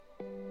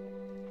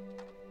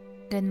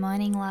Good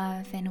morning,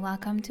 love, and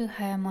welcome to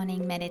her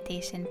morning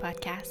meditation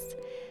podcast.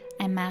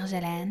 I'm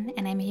Marjolaine,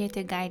 and I'm here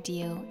to guide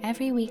you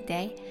every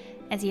weekday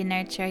as you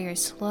nurture your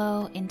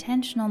slow,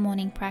 intentional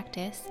morning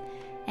practice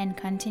and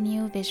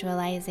continue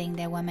visualizing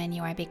the woman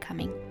you are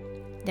becoming,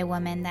 the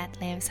woman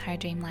that lives her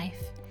dream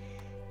life.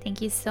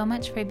 Thank you so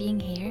much for being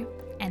here,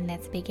 and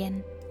let's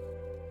begin.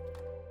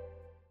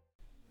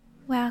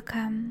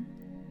 Welcome.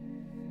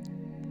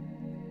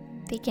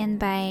 Begin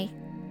by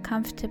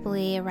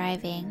comfortably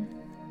arriving,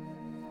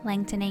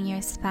 lengthening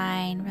your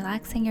spine,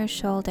 relaxing your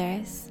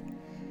shoulders,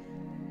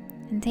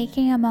 and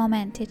taking a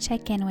moment to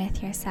check in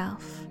with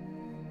yourself.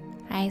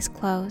 Eyes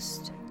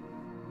closed,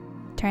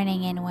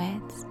 turning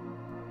inwards.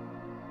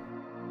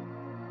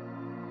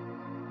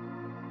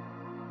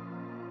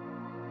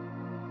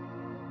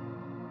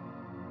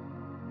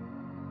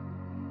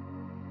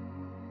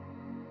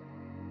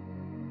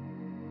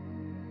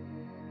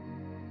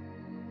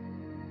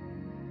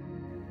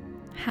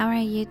 How are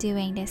you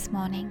doing this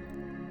morning?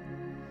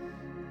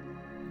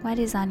 What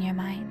is on your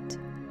mind?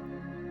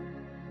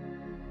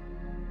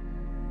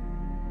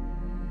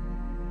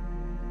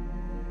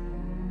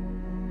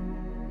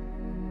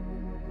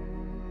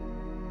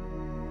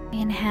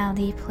 Inhale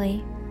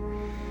deeply.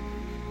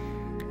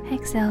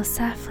 Exhale,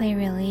 softly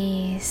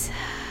release.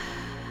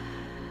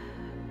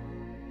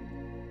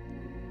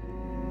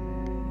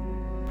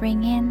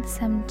 Bring in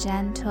some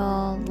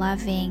gentle,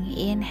 loving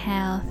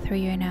inhale through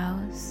your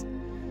nose.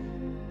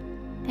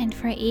 And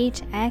for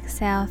each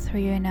exhale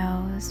through your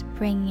nose,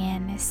 bring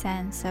in a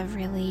sense of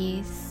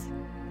release,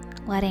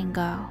 letting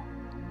go.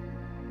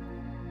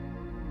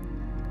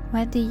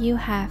 What do you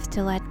have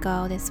to let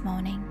go this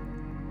morning?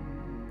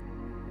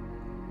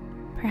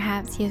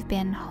 Perhaps you've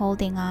been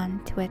holding on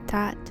to a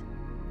thought,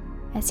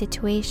 a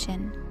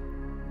situation.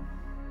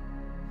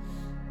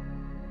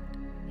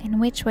 In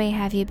which way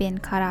have you been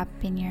caught up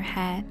in your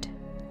head?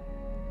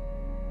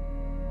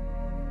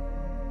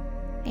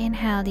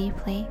 Inhale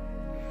deeply.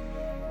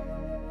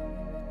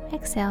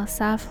 Exhale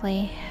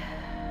softly.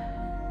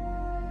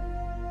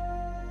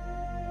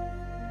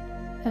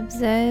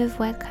 Observe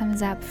what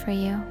comes up for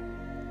you.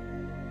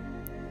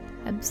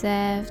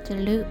 Observe the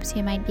loops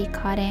you might be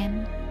caught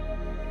in,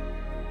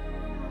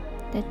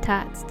 the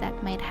thoughts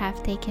that might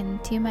have taken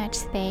too much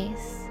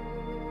space.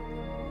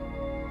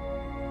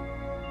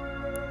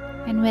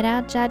 And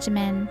without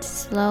judgment,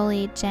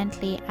 slowly,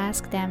 gently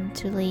ask them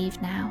to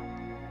leave now,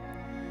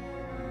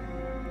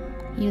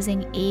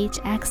 using each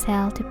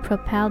exhale to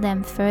propel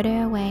them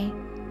further away.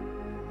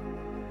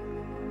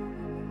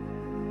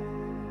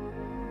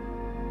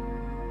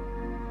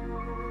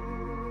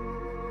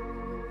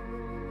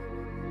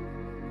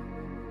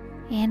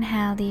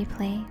 Inhale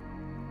deeply.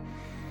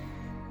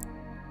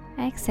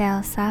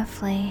 Exhale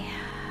softly.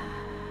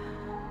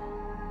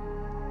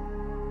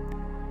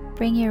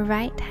 Bring your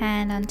right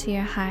hand onto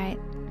your heart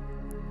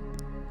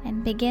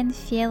and begin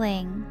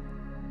feeling,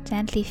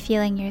 gently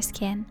feeling your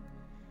skin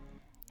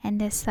and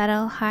the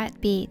subtle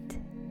heartbeat,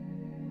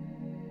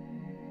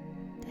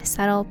 the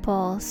subtle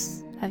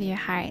pulse of your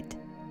heart.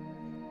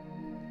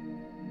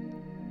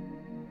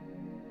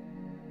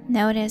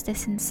 Notice the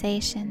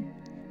sensation.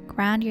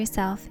 Ground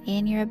yourself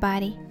in your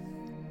body.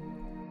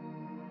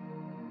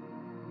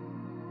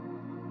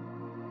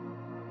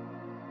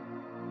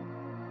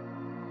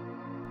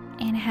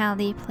 Inhale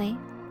deeply.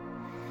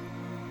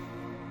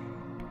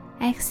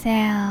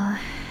 Exhale.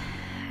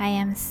 I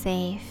am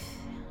safe.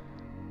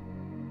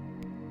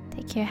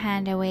 Take your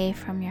hand away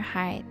from your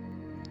heart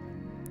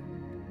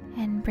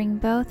and bring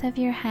both of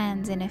your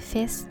hands in a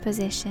fist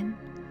position,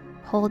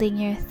 holding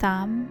your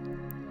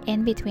thumb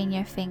in between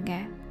your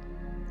finger,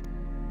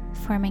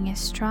 forming a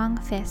strong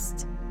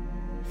fist,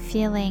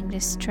 feeling the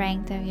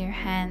strength of your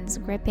hands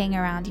gripping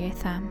around your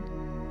thumb.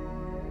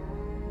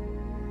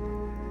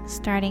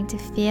 Starting to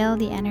feel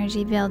the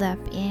energy build up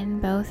in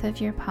both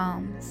of your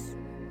palms.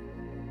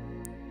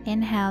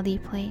 Inhale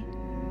deeply.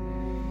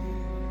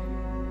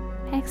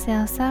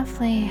 Exhale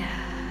softly.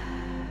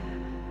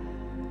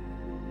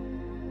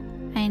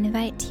 I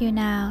invite you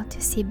now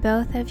to see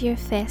both of your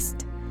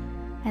fists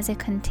as a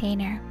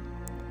container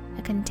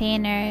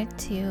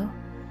to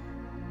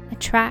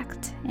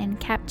attract and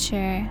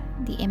capture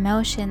the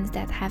emotions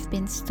that have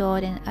been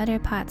stored in other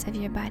parts of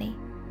your body.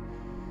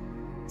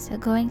 So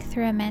going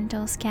through a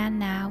mental scan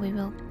now,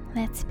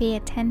 let's pay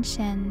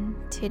attention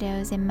to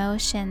those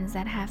emotions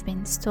that have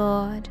been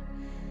stored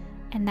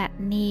and that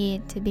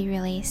need to be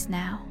released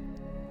now.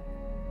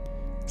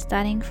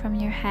 Starting from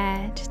your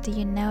head, do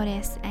you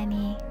notice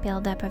any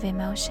buildup of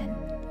emotion?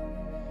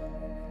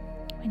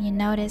 When you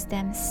notice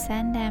them,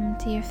 send them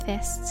to your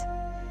fists.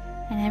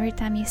 And every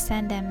time you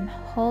send them,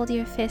 hold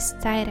your fist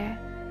tighter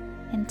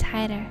and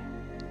tighter.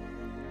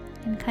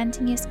 And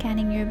continue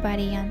scanning your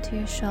body onto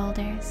your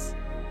shoulders,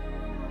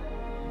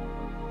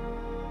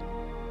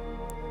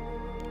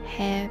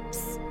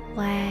 hips,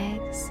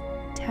 legs,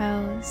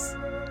 toes.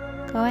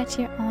 Go at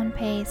your own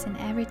pace, and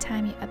every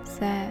time you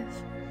observe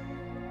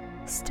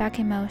stuck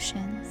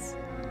emotions,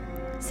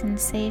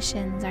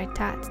 sensations, or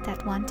thoughts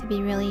that want to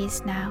be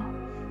released now,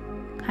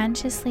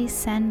 consciously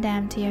send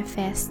them to your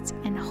fist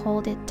and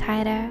hold it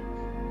tighter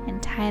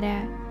and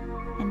tighter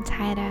and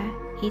tighter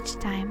each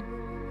time,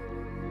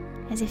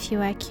 as if you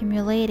are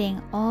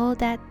accumulating all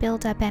that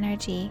built up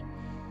energy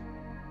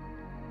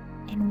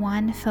in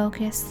one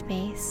focused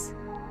space.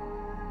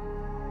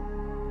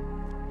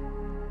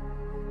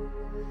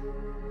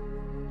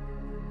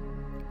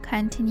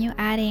 Continue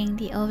adding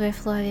the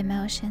overflow of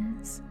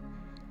emotions.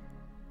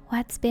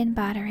 What's been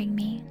bothering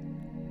me?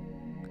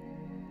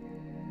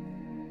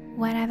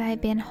 What have I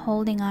been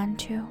holding on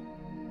to?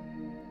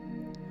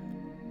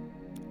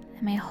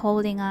 Am I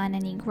holding on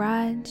any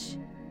grudge,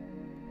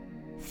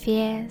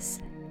 fears,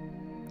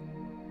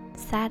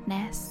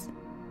 sadness?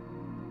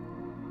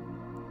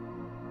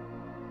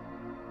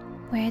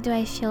 Where do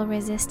I feel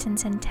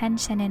resistance and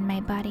tension in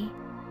my body?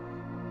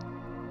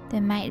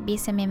 There might be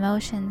some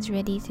emotions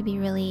ready to be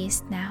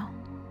released now.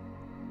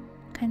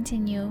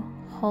 Continue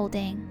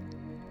holding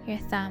your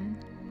thumb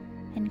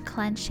and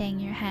clenching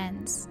your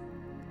hands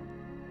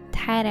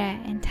tighter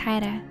and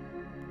tighter.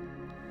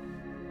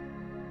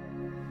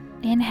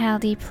 Inhale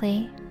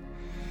deeply.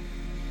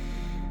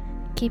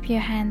 Keep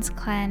your hands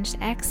clenched.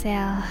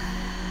 Exhale.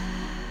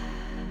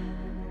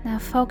 Now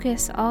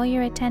focus all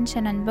your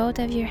attention on both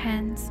of your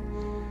hands.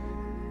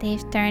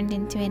 They've turned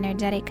into an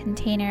energetic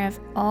container of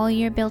all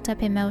your built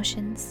up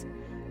emotions.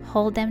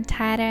 Hold them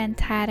tighter and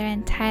tighter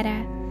and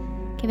tighter.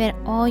 Give it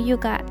all you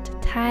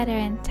got, tighter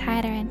and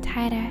tighter and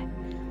tighter.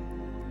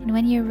 And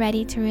when you're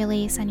ready to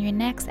release on your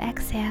next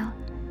exhale,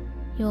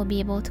 you will be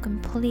able to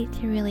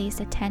completely release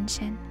the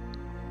tension.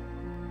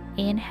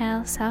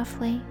 Inhale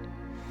softly.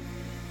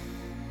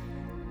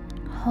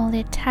 Hold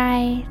it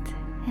tight.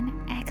 And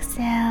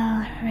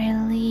exhale,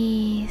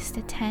 release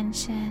the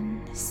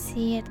tension.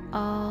 See it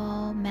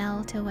all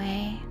melt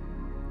away.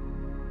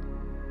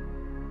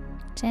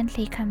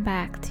 Gently come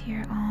back to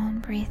your own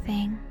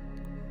breathing.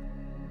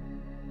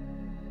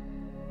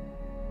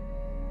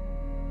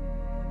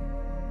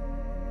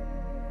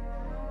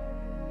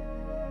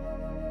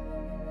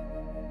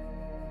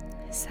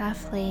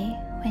 Softly,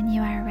 when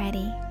you are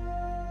ready,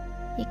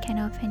 you can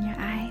open your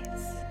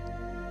eyes.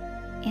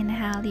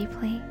 Inhale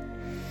deeply.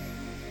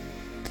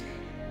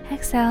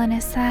 Exhale and a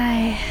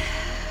sigh.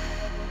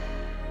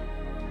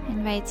 I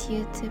invite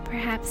you to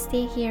perhaps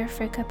stay here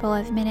for a couple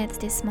of minutes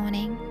this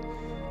morning,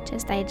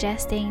 just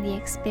digesting the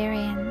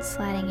experience,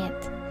 letting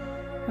it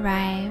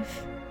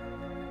arrive.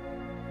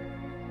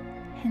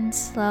 And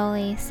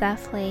slowly,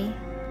 softly,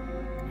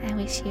 I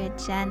wish you a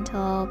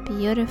gentle,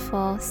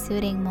 beautiful,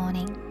 soothing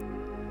morning.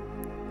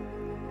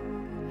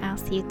 I'll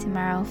see you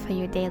tomorrow for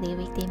your daily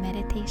weekday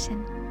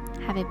meditation.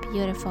 Have a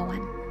beautiful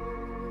one.